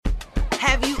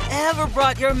Have you ever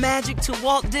brought your magic to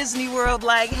Walt Disney World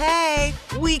like, hey,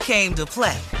 we came to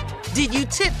play? Did you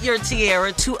tip your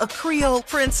tiara to a Creole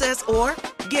princess or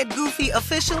get goofy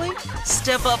officially?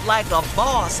 Step up like a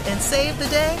boss and save the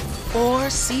day? Or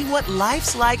see what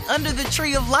life's like under the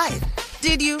tree of life?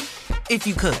 Did you? If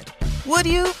you could. Would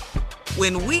you?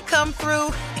 When we come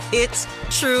through, it's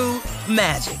true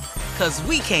magic. 'Cause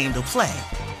we came to play.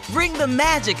 Bring the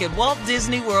magic at Walt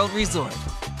Disney World Resort.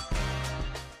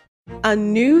 A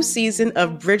new season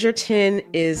of Bridgerton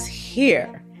is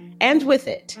here. And with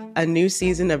it, a new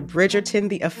season of Bridgerton,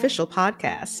 the official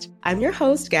podcast. I'm your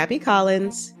host, Gabby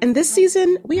Collins, and this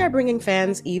season, we are bringing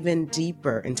fans even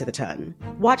deeper into the ton.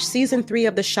 Watch season 3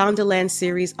 of the Shondaland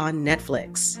series on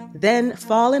Netflix. Then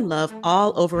fall in love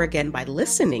all over again by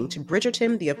listening to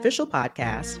Bridgerton, the official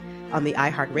podcast, on the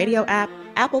iHeartRadio app,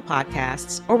 Apple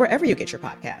Podcasts, or wherever you get your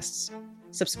podcasts.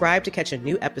 Subscribe to catch a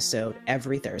new episode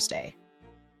every Thursday.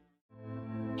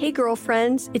 Hey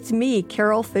girlfriends, it's me,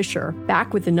 Carol Fisher,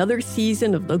 back with another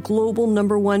season of the global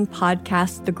 #1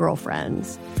 podcast, The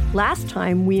Girlfriends. Last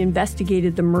time, we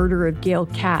investigated the murder of Gail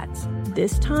Katz.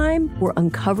 This time, we're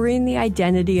uncovering the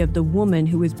identity of the woman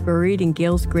who was buried in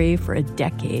Gail's grave for a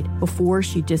decade before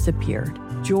she disappeared.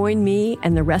 Join me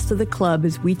and the rest of the club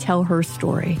as we tell her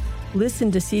story. Listen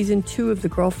to Season 2 of The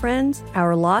Girlfriends,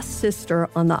 Our Lost Sister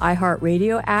on the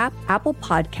iHeartRadio app, Apple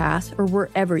Podcasts, or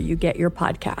wherever you get your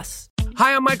podcasts.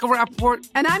 Hi, I'm Michael Rappaport.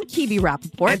 And I'm Kibi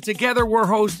Rappaport. And together we're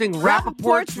hosting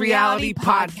Rappaport's Reality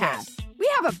Podcast. We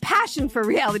have a passion for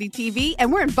reality TV,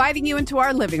 and we're inviting you into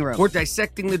our living room. We're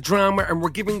dissecting the drama, and we're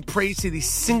giving praise to the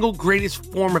single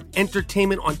greatest form of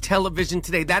entertainment on television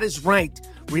today. That is right.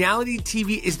 Reality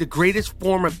TV is the greatest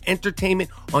form of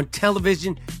entertainment on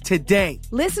television today.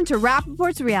 Listen to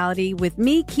Rappaport's Reality with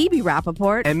me, Kibi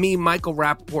Rappaport. And me, Michael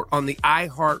Rappaport, on the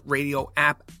iHeartRadio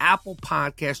app, Apple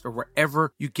Podcast, or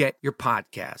wherever you get your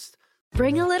podcast.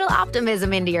 Bring a little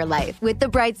optimism into your life with The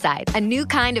Bright Side, a new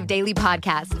kind of daily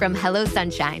podcast from Hello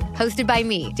Sunshine, hosted by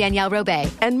me, Danielle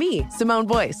Robay. And me, Simone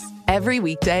Boyce. Every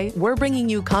weekday, we're bringing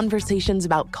you conversations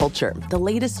about culture, the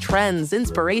latest trends,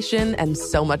 inspiration, and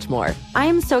so much more. I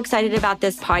am so excited about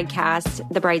this podcast,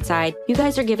 The Bright Side. You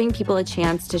guys are giving people a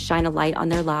chance to shine a light on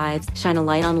their lives, shine a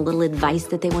light on a little advice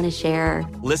that they want to share.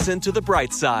 Listen to The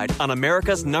Bright Side on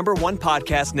America's #1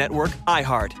 podcast network,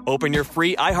 iHeart. Open your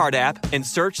free iHeart app and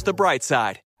search The Bright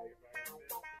Side.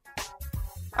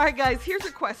 All right, guys, here's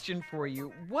a question for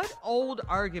you. What old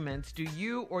arguments do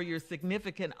you or your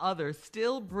significant other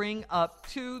still bring up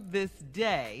to this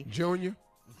day? Junior?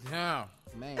 No,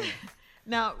 man.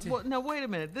 Now, wait a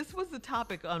minute. This was the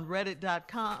topic on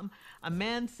Reddit.com. A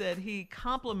man said he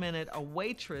complimented a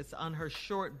waitress on her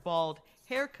short, bald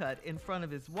haircut in front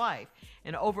of his wife.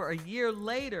 And over a year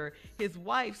later, his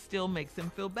wife still makes him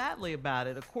feel badly about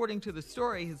it. According to the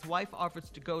story, his wife offers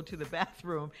to go to the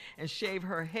bathroom and shave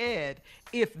her head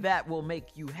if that will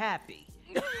make you happy.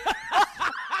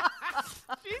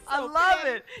 I love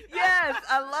it. Yes,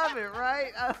 I love it,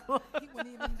 right? He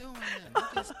wasn't even doing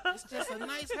that. It's just a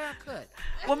nice haircut.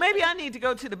 Well, maybe I need to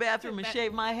go to the bathroom and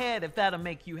shave my head if that'll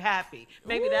make you happy.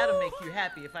 Maybe that'll make you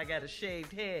happy if I got a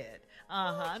shaved head.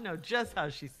 I know just how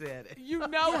she said it. You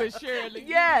know it, Shirley.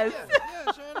 Yes.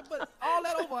 Yeah, Shirley, but all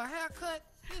that over a haircut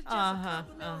is just a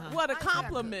compliment. What a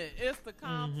compliment. It's the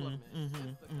compliment.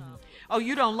 Oh,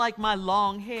 you don't like my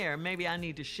long hair. Maybe I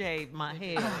need to shave my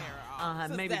hair.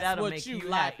 Maybe that'll make you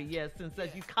happy. Yes, since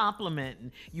you compliment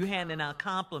and you handing out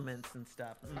compliments and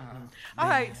stuff. All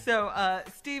right, so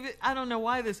Steve, I don't know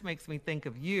why this makes me think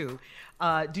of you.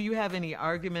 Do you have any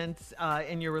arguments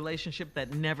in your relationship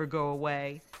that never go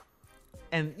away?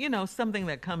 And, something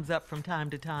that comes up from time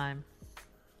to time?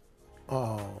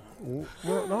 Oh, well,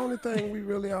 the only thing we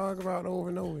really argue about over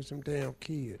and over is them damn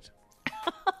kids.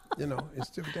 It's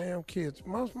them damn kids.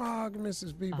 Most of my arguments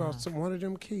is about one of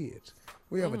them kids.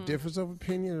 We have a difference of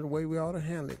opinion in the way we ought to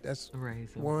handle it. That's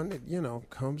one that,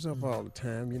 comes up all the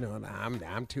time. And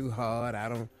I'm too hard. I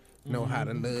don't know how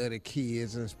to love the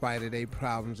kids in spite of their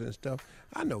problems and stuff.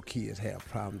 I know kids have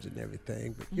problems and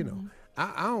everything, but,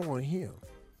 I don't want to hear them.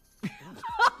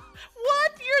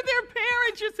 What? You're their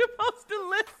parent. You're supposed to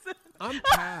listen. I'm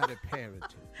tired of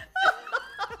parenting.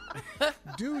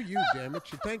 Do you, damn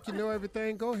it. You think you know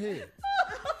everything? Go ahead.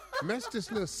 Mess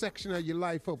this little section of your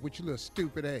life up with your little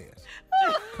stupid ass.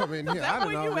 Come in here. I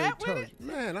done already told you.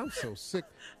 Man, I'm so sick.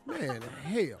 Man,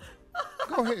 hell.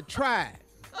 Go ahead, try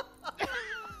it.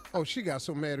 Oh, she got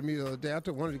so mad at me the other day. I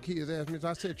told one of the kids asked me,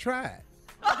 I said, try it.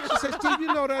 She said, Steve, you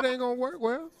know that ain't going to work.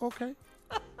 Well, okay.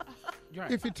 Right.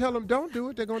 If you tell them don't do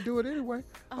it, they're going to do it anyway.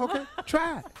 Okay,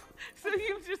 try it. So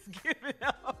you just give it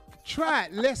up. Try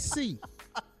it. Let's see.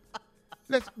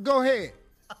 Let's go ahead.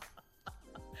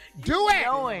 Do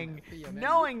it.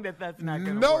 Knowing that that's not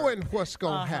going to work. Knowing what's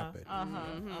going to happen.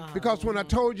 Because when I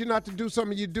told you not to do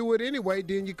something, you do it anyway,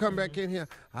 then you come back in here,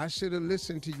 I should have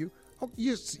listened to you. Oh,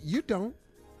 you don't.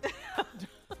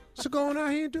 So go on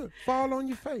out here and do it. Fall on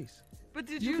your face. But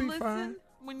did you listen fine.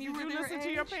 when you were their age? To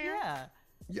your parents?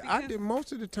 Yeah, I did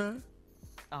most of the time.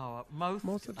 Oh, most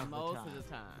of the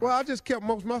time. Well, I just kept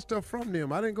most of my stuff from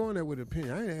them. I didn't go in there with an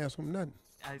opinion. I didn't ask them nothing.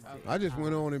 I just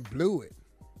went on and blew it.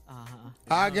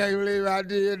 I can't believe I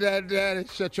did that, Daddy.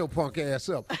 Shut your punk ass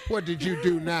up. What did you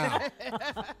do now?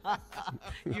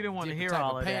 You didn't want to hear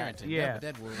all of that. Yeah.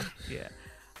 That would. Yeah.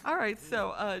 All right,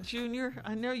 so Junior,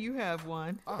 I know you have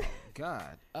one. Oh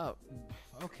God. Oh,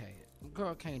 okay. A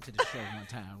girl came to the show one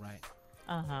time, right?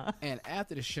 And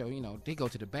after the show, they go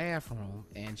to the bathroom,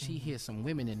 and she hears some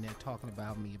women in there talking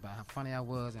about me, about how funny I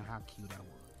was and how cute I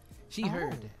was. She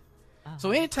heard that.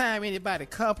 So anytime anybody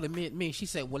compliment me, she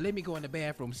said, well, let me go in the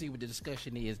bathroom and see what the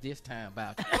discussion is this time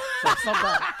about you. So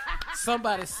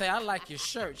somebody say, I like your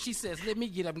shirt. She says, let me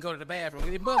get up and go to the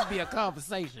bathroom. It must be a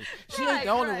conversation. She ain't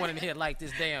the only one in here like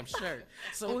this damn shirt.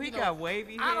 So he got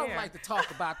wavy hair. I don't like to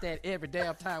talk about that every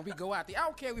damn time we go out there. I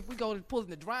don't care if we go to pull in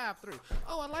the drive-thru.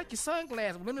 Oh, I like your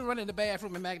sunglasses. Well, let me run in the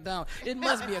bathroom at McDonald's. It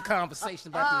must be a conversation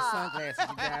about these sunglasses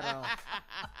you got on.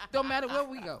 Don't matter where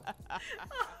we go.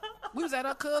 We was at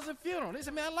our cousin's funeral. They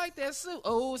said, man, I like that suit.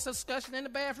 Oh, it's a discussion in the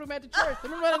bathroom at the church.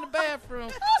 Let me run in the bathroom,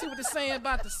 see what they're saying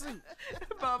about the suit.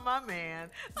 About my man.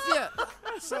 Yeah.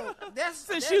 So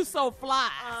Since you so fly.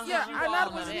 Yeah, I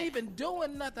wasn't even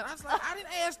doing nothing. I was like, I didn't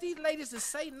ask these ladies to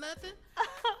say nothing.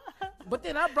 But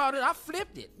then I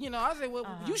flipped it. I said, well,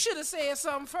 you should have said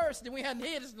something first, then we hadn't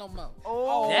heard this no more.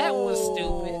 Oh. That was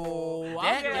stupid.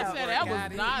 That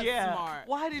was not smart.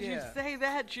 Why did you say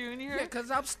that, Junior? Yeah,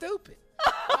 because I'm stupid.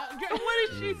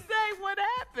 What did she say? What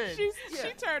happened?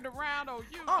 She turned around on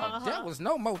you. Oh, there was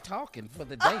no more talking for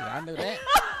the day. I knew that.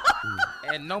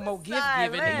 And no more gift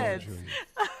giving.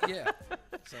 Yeah.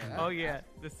 So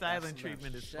the silent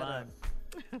treatment is fun.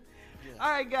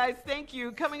 All right, guys, thank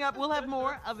you. Coming up, we'll have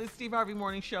more of the Steve Harvey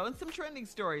Morning Show and some trending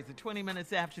stories at 20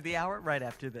 minutes after the hour, right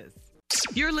after this.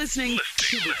 You're listening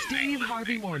to the Steve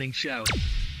Harvey Morning Show.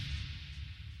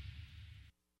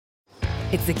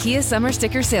 It's the Kia Summer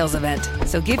Sticker Sales Event,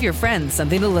 so give your friends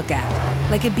something to look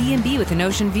at, like a B&B with an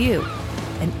ocean view,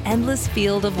 an endless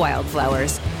field of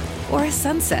wildflowers, or a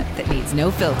sunset that needs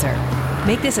no filter.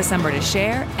 Make this a summer to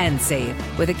share and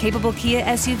save with a capable Kia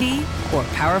SUV or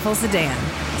powerful sedan.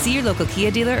 See your local Kia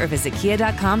dealer or visit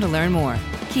kia.com to learn more.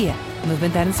 Kia,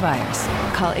 movement that inspires.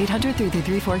 Call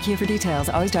 800-3334-KIA for details.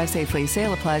 Always drive safely.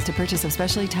 Sale applies to purchase of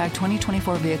specially tagged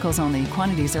 2024 vehicles only.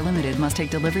 Quantities are limited. Must take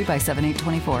delivery by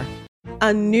 7/8/24.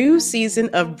 A new season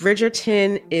of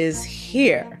Bridgerton is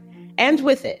here. And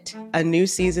with it, a new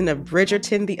season of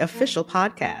Bridgerton, the official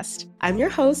podcast. I'm your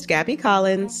host, Gabby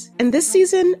Collins, and this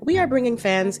season, we are bringing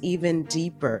fans even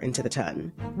deeper into the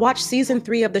ton. Watch season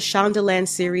 3 of the Shondaland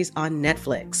series on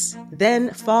Netflix.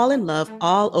 Then fall in love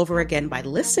all over again by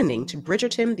listening to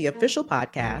Bridgerton, the official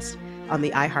podcast, on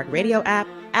the iHeartRadio app,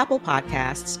 Apple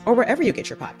Podcasts, or wherever you get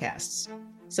your podcasts.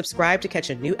 Subscribe to catch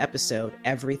a new episode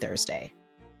every Thursday.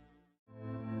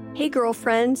 Hey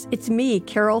girlfriends, it's me,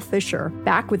 Carol Fisher,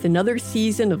 back with another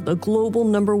season of the global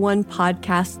 #1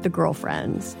 podcast, The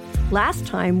Girlfriends. Last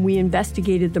time, we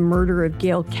investigated the murder of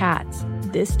Gail Katz.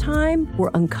 This time,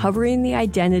 we're uncovering the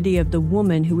identity of the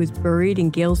woman who was buried in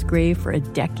Gail's grave for a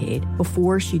decade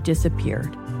before she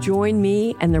disappeared. Join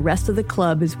me and the rest of the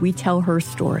club as we tell her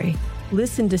story.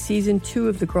 Listen to Season 2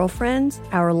 of The Girlfriends,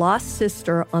 Our Lost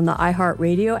Sister on the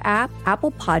iHeartRadio app,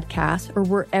 Apple Podcasts, or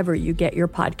wherever you get your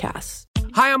podcasts.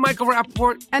 Hi, I'm Michael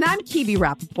Rappaport. And I'm Kibi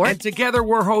Rappaport. And together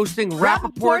we're hosting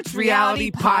Rappaport's Reality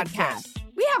Podcast.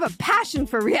 We have a passion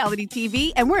for reality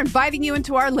TV, and we're inviting you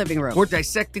into our living room. We're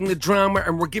dissecting the drama,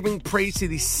 and we're giving praise to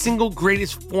the single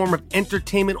greatest form of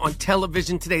entertainment on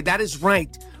television today. That is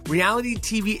right. Reality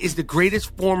TV is the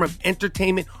greatest form of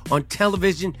entertainment on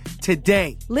television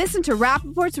today. Listen to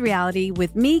Rappaport's Reality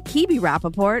with me, Kibi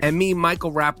Rappaport. And me,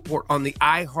 Michael Rappaport, on the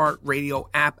iHeartRadio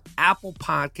app, Apple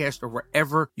Podcast, or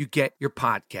wherever you get your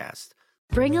podcast.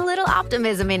 Bring a little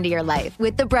optimism into your life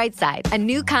with The Bright Side, a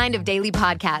new kind of daily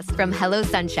podcast from Hello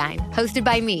Sunshine, hosted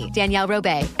by me, Danielle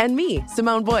Robay. And me,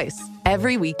 Simone Boyce.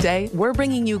 Every weekday, we're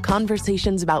bringing you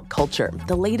conversations about culture,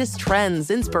 the latest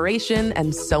trends, inspiration,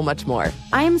 and so much more.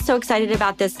 I am so excited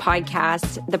about this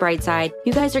podcast, The Bright Side.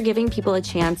 You guys are giving people a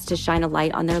chance to shine a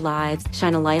light on their lives,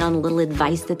 shine a light on a little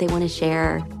advice that they want to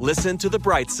share. Listen to The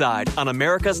Bright Side on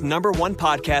America's #1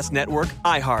 podcast network,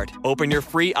 iHeart. Open your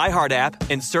free iHeart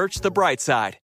app and search The Bright Side.